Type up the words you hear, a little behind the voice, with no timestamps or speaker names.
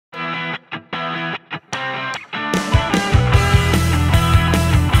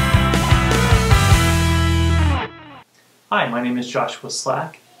Hi, my name is Joshua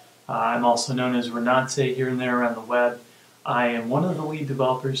Slack. I'm also known as Renate here and there around the web. I am one of the lead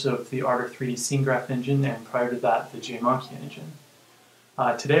developers of the Ardor3D scene graph engine, and prior to that, the JMonkey engine.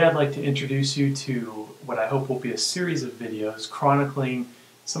 Today I'd like to introduce you to what I hope will be a series of videos chronicling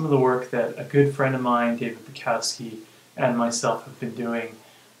some of the work that a good friend of mine, David Bukowski, and myself have been doing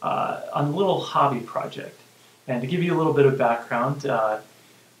on a little hobby project. And to give you a little bit of background,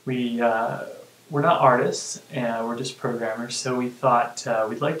 we're not artists, and we're just programmers, so we thought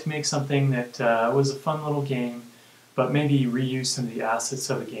we'd like to make something that was a fun little game, but maybe reuse some of the assets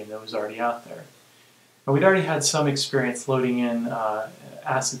of a game that was already out there. And we'd already had some experience loading in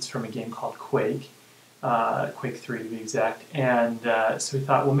assets from a game called Quake, Quake 3 to be exact, and so we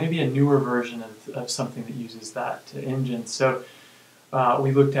thought, well, maybe a newer version of something that uses that engine. So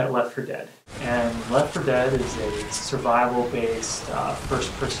we looked at Left4Dead, and Left4Dead is a survival-based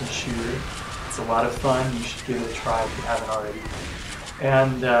first-person shooter. It's a lot of fun. You should give it a try if you haven't already.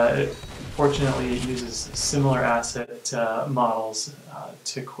 And fortunately, it uses similar asset models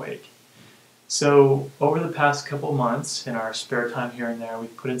to Quake. So over the past couple months, in our spare time here and there,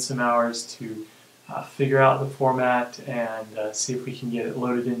 we've put in some hours to figure out the format and see if we can get it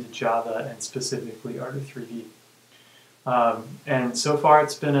loaded into Java and specifically Ardor3D. And so far,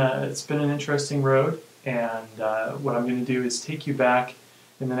 it's been an interesting road. And what I'm going to do is take you back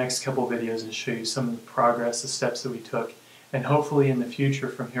in the next couple of videos and show you some of the progress, the steps that we took, and hopefully in the future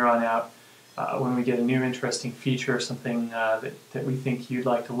from here on out, when we get a new interesting feature or something that we think you'd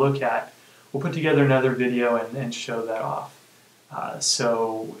like to look at, we'll put together another video and show that off.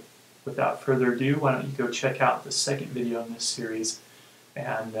 So without further ado, why don't you go check out the second video in this series,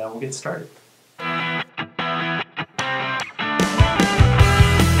 and we'll get started.